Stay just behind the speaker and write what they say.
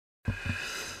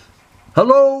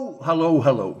Hello, hello,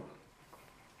 hello.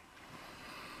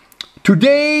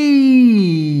 Today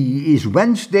is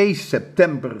Wednesday,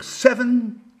 September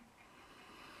 7,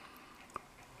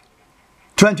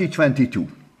 2022.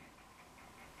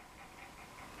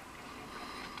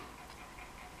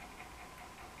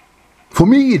 For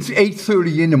me it's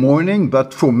 8:30 in the morning,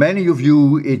 but for many of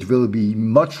you it will be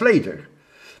much later,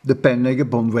 depending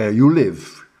upon where you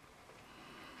live.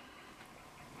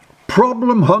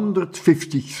 Problem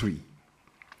 153.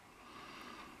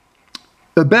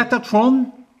 A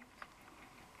Betatron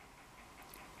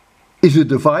is a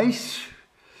device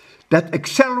that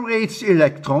accelerates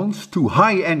electrons to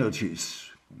high energies.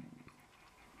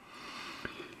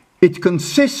 It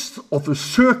consists of a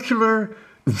circular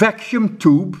vacuum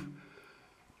tube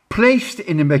placed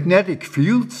in the magnetic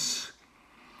fields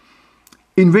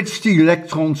in which the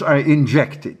electrons are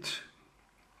injected.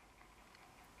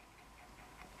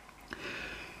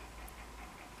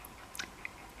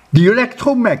 The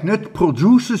electromagnet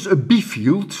produces a B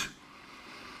field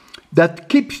that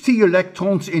keeps the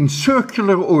electrons in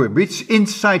circular orbits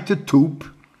inside the tube,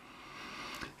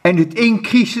 and it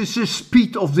increases the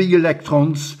speed of the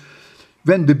electrons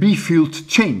when the B field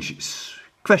changes.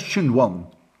 Question 1.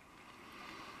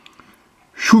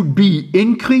 Should B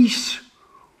increase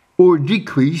or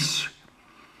decrease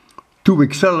to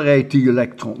accelerate the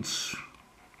electrons?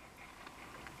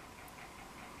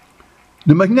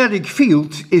 The magnetic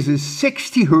field is a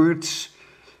 60 Hz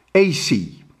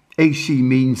AC. AC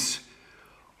means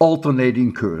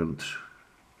alternating current.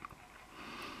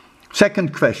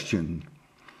 Second question.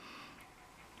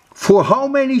 For how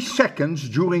many seconds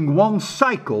during one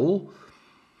cycle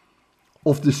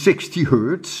of the 60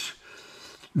 Hz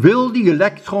will the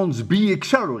electrons be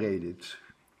accelerated?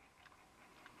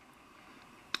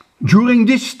 During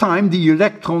this time, the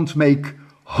electrons make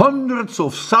hundreds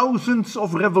of thousands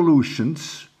of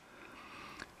revolutions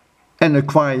and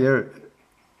acquire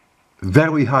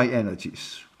very high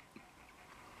energies.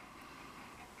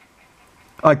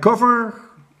 I cover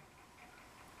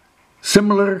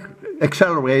similar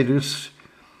accelerators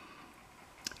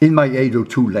in my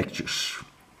 802 lectures.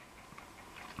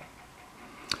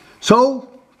 So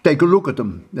take a look at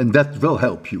them, and that will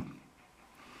help you.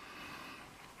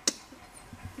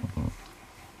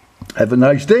 Have a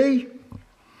nice day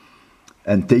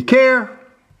and take care.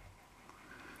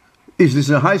 Is this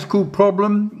a high school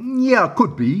problem? Yeah,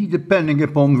 could be, depending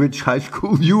upon which high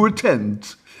school you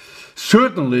attend.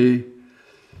 Certainly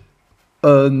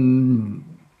a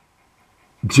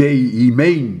JEE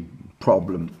main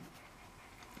problem.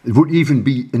 It would even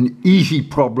be an easy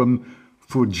problem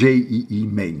for JEE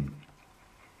main.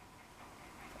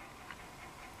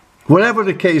 Whatever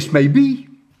the case may be,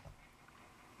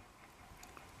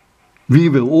 we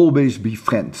will always be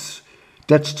friends.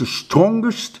 That's the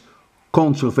strongest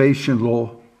conservation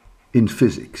law in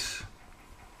physics.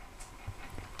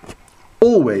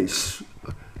 Always.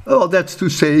 Well, that's to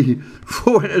say,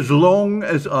 for as long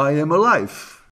as I am alive.